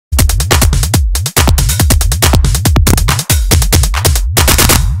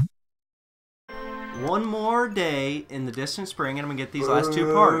one more day in the distant spring, and I'm gonna get these last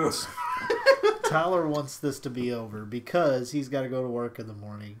 2 parts. Tyler wants this to be over because he's got to go to work in the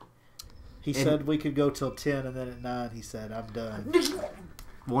morning. He said we could go till 10, and then at 9 he said, I'm done.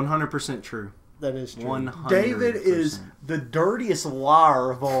 100% true. That is true. 100%. David is the dirtiest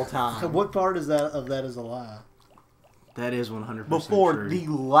liar of all time. What part is that is a lie? That is 100% Before true. the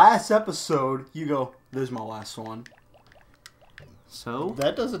last episode, you go, this is my last one. So?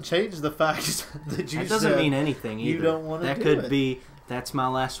 That doesn't change the fact that you That doesn't said mean anything either. you don't want to That do could it. be, that's my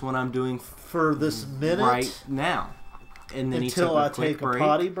last one I'm doing for this minute right now. And then until I take a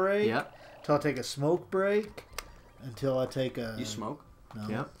potty break. Yep. Until I take a smoke break. Until I take a... You smoke? No.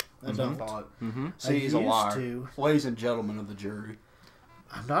 Yep. I don't. Mm-hmm. See, he's a used liar. to. Ladies and gentlemen of the jury.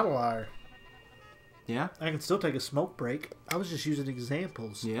 I'm not a liar. Yeah. I can still take a smoke break. I was just using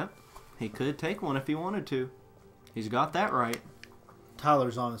examples. Yep. He could take one if he wanted to. He's got that right.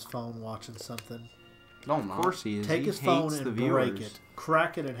 Tyler's on his phone watching something. Don't know. Of course he is. Take he his hates phone the and viewers. break it.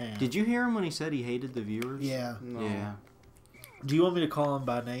 Crack it in half. Did you hear him when he said he hated the viewers? Yeah. No. Yeah. Do you want me to call him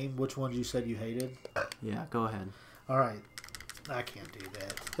by name? Which ones you said you hated? Yeah, go ahead. All right. I can't do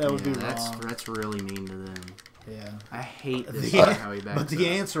that. That would be wrong. That's really mean to them. Yeah. I hate this how he backs But the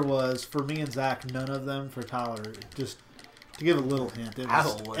up. answer was, for me and Zach, none of them. For Tyler, just to give a little hint, it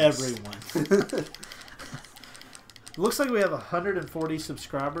was Alex. everyone. Looks like we have 140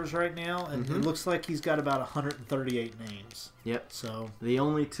 subscribers right now, and it looks like he's got about 138 names. Yep. So The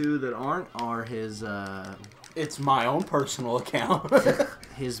only 2 that aren't are his It's my own personal account.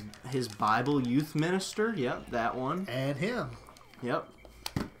 his Bible youth minister. Yep, that one. and him. Yep.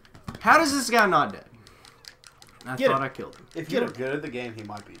 How does this guy not dead? I Get thought him. I killed him. If you're good at the game, he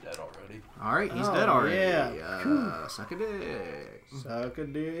might be dead already. All right, he's Oh, dead already. yeah. Suck a dick. Suck a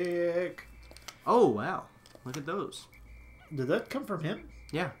dick. Oh wow! Look at those. Did that come from him?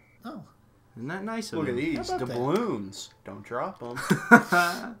 Yeah. Oh. Isn't that nice of Look at him? these How about that? doubloons. Don't drop them.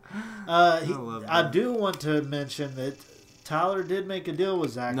 love I that. do want to mention that Tyler did make a deal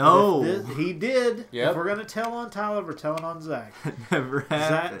with Zach. No. He did. Yep. If we're going to tell on Tyler, we're telling on Zach. Never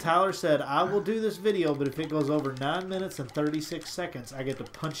happened. Tyler said, I will do this video, but if it goes over 9 minutes and 36 seconds, I get to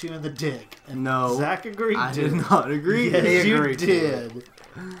punch you in the dick. And No. Zach agreed I to did it. not agree. Yes, to you agreed to did.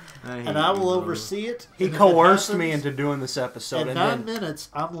 And I will oversee it. He and if it coerced me happens, into doing this episode. in And 9 then minutes,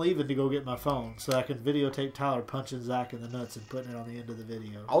 I'm leaving to go get my phone so I can videotape Tyler punching Zach in the nuts and putting it on the end of the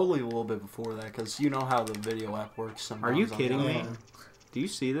video. I'll leave a little bit before that because you know how the video app works sometimes. Are you on kidding the me? phone. Do you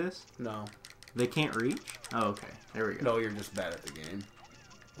see this? No. They can't reach? Oh, okay. There we go. No, you're just bad at the game.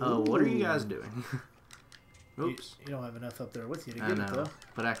 Oh, what are you guys doing? Oops. You don't have enough up there with you to I get know. it, though.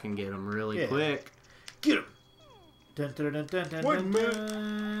 But I can get them really Yeah. quick. Get him! Dun, dun, dun, dun, dun, Wait a dun, minute.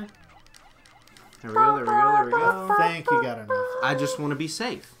 dun. There we go, there we go, there we go. Thank you, got enough. I just want to be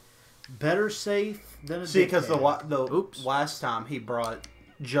safe. Better safe than a See, because the dickhead. Oops. last time he brought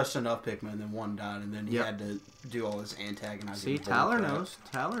just enough Pikmin, then one died, and then he Yep. had to do all this antagonizing. See, bull Tyler crap. knows.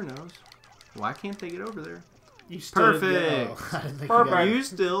 Tyler knows. Why can't they get over there? You still didn't Perfect. get- oh, I didn't think Perfect. you got it. You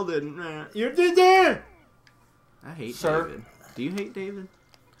still didn't. You did that! I hate Sir. David. Do you hate David?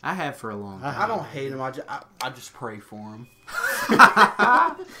 I have for a long time. I don't hate him. I just pray for him.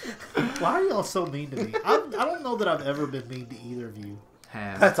 Why are y'all so mean to me? I don't know that I've ever been mean to either of you.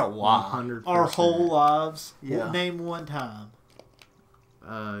 Have. That's a lie. 100%. Our whole lives. Yeah. Name one time.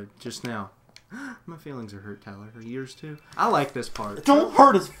 Just now. My feelings are hurt, Tyler. Are yours too? I like this part. Don't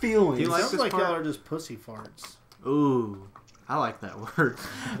hurt his feelings. Do you like Sounds this like part? y'all are just pussy farts. Ooh, I like that word.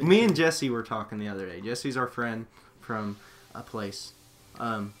 Me and Jesse were talking the other day. Jesse's our friend from a place.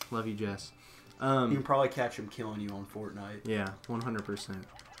 Love you, Jess. You can probably catch him killing you on Fortnite. Yeah, 100%.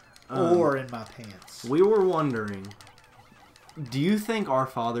 Or in my pants. We were wondering, do you think our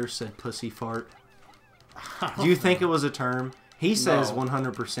father said pussy fart? Do you think it was a term? He says No.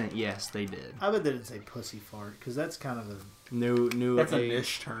 100% yes, they did. I bet they didn't say pussy fart, because that's kind of a... New That's a age.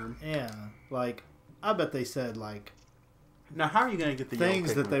 niche term. Yeah, like, I bet they said, like, Now, how are you going to get the yellow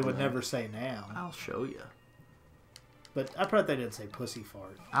things that Pikmin they from would that? never say now. I'll show you. But I bet they didn't say pussy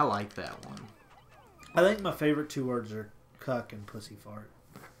fart. I like that one. I think my favorite 2 words are cuck and pussy fart.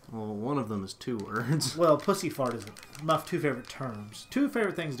 Well, one of them is 2 words. Well, pussy fart is my 2 favorite terms. 2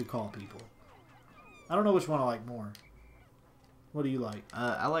 favorite things to call people. I don't know which one I like more. What do you like?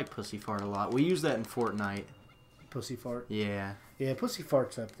 I like pussy fart a lot. We use that in Fortnite. Pussy fart? Yeah. Yeah, pussy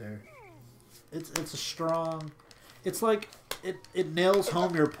fart's up there. It's a strong... It's like... It nails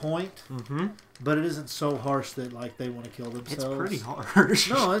home your point, but it isn't so harsh that like they want to kill themselves. It's pretty harsh.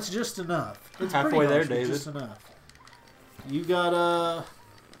 No, it's just enough. It's Halfway pretty there, harsh, David. It's just enough. You got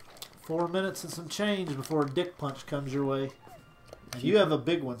 4 minutes and some change before a dick punch comes your way, and you have a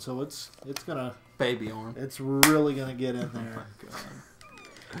big one, so it's gonna Baby arm. It's really gonna get in Oh there. my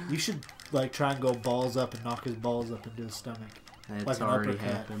god. You should like try and go balls up and knock his balls up into his stomach. It's Like an already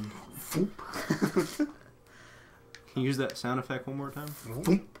uppercut. happened. Can you use that sound effect one more time?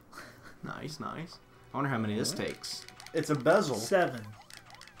 Nice, nice. I wonder how many this takes. It's a bezel. 7.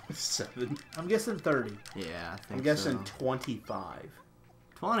 7. I'm guessing 30. Yeah, I think I'm guessing so. 25.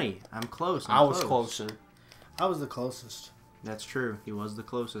 20. I'm close. I was closer. I was the closest. That's true. He was the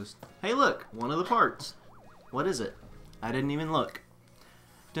closest. Hey, look! One of the parts. What is it? I didn't even look.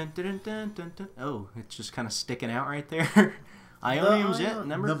 Dun, dun, dun, dun, dun, dun. Oh, it's just kind of sticking out right there. Ionium Jet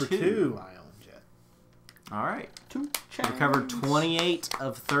number 2. Ionium Jet. All right. 2 We covered 28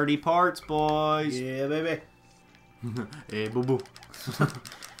 of 30 parts, boys. Yeah, baby. Hey, boo boo.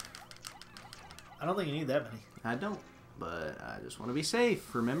 I don't think you need that many. I don't, but I just want to be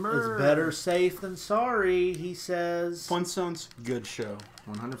safe. Remember? It's better safe than sorry, he says. Flintstones, good show.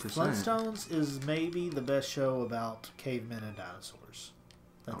 100%. Flintstones is maybe the best show about cavemen and dinosaurs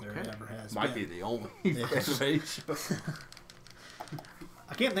that there Okay. ever has Might been. be the only Yeah. animated show.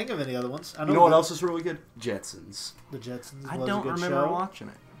 I can't think of any other ones. I You know what the- else is really good? Jetsons. The Jetsons I was don't a good remember show. watching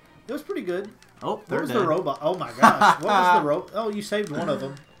it. It was pretty good. Oh, What they're was dead. the robot? Oh my gosh. What was the robot? Oh, you saved one of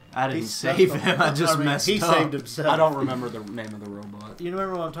them. I didn't He save saved him. I just mean, messed he up. saved himself. I don't remember the name of the robot. You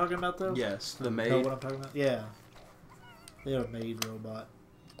remember what I'm talking about, though? Yes, the Know maid. what I'm talking about? Yeah. They had a maid robot.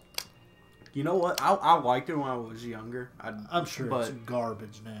 You know what? I liked it when I was younger. I'm sure but, it's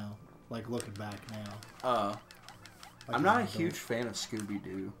garbage now. Like, looking back now. I'm Like not a an adult. huge fan of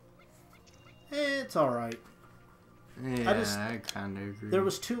Scooby-Doo. It's alright. Yeah, just- I kind of agree. There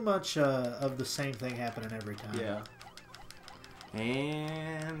was too much of the same thing happening every time. Yeah.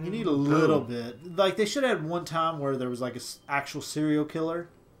 And You need a little bit. Like, they should have had one time where there was, like, an actual serial killer.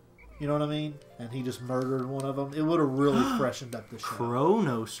 You know what I mean? And he just murdered one of them. It would have really freshened up the show.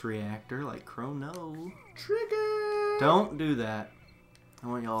 Kronos reactor, like Chrono. Trigger! Don't do that. I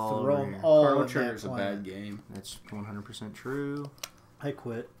want y'all all Throw over 'em here. all Chrono in Trigger's that a planet. bad game. That's 100% true. I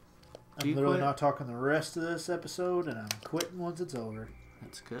quit. Do I'm you literally quit? not talking the rest of this episode, and I'm quitting once it's over.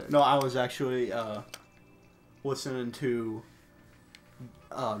 That's good. No, I was actually listening to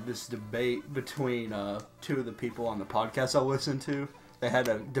this debate between two of the people on the podcast I listened to. They had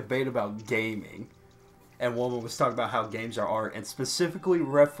a debate about gaming, and one was talking about how games are art, and specifically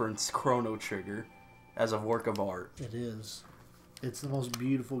referenced Chrono Trigger as a work of art. It is. It's the most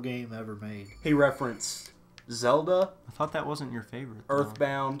beautiful game ever made. He referenced Zelda, I thought that wasn't your favorite. though.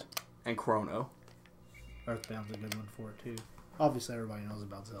 Earthbound, and Chrono. Earthbound's a good one for it, too. Obviously, everybody knows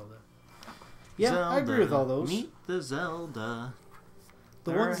about Zelda. Yeah, Zelda, I agree with all those. Meet the Zelda. The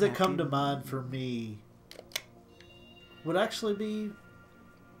They're ones that come to happy. mind for me would actually be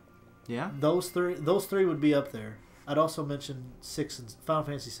Yeah? those three. Those three would be up there. I'd also mention Final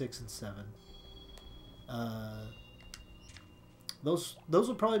Fantasy 6 and 7. Those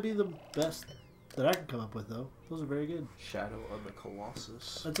would probably be the best that I can come up with, though. Those are very good. Shadow of the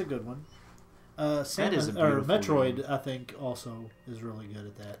Colossus. That's a good one. That is a or beautiful Metroid, game. I think, also is really good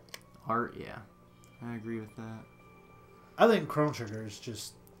at that. Art, yeah. I agree with that. I think Chrono Trigger is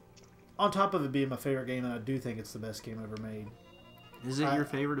just, on top of it being my favorite game, and I do think it's the best game ever made. Is it your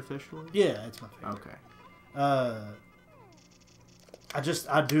favorite officially? Yeah, it's my favorite. Okay.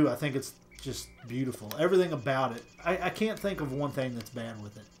 I do. I think it's just beautiful. Everything about it. I can't think of one thing that's bad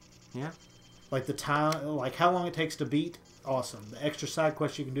with it. Yeah. Like the time, like how long it takes to beat, awesome. The extra side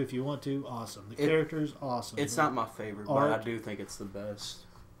quests you can do if you want to, awesome. The characters, awesome. It's not my favorite, but Art. I do think it's the best.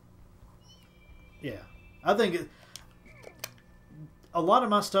 Yeah. I think a lot of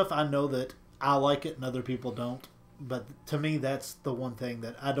my stuff, I know that I like it and other people don't. But to me, that's the one thing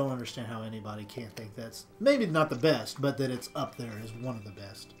that I don't understand how anybody can't think that's maybe not the best, but that it's up there as one of the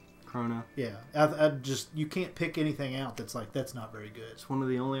best. Chrono. Yeah. I just, you can't pick anything out that's like, that's not very good. It's one of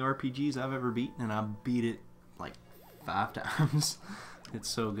the only RPGs I've ever beaten, and I beat it like 5 times. It's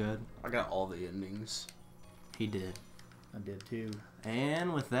so good. I got all the endings. He did. I did too.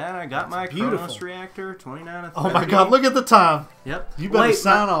 And with that, I got my beautiful. Kronos reactor, 29 of 30. Oh my god, look at the time. Yep. You better Wait,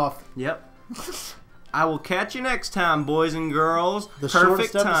 sign off. Yep. I will catch you next time, boys and girls. The Perfect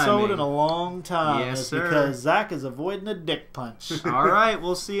shortest episode timing. in a long time. Yes, is sir. because Zach is avoiding a dick punch. All right,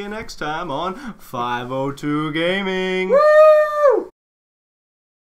 we'll see you next time on 502 Gaming. Woo!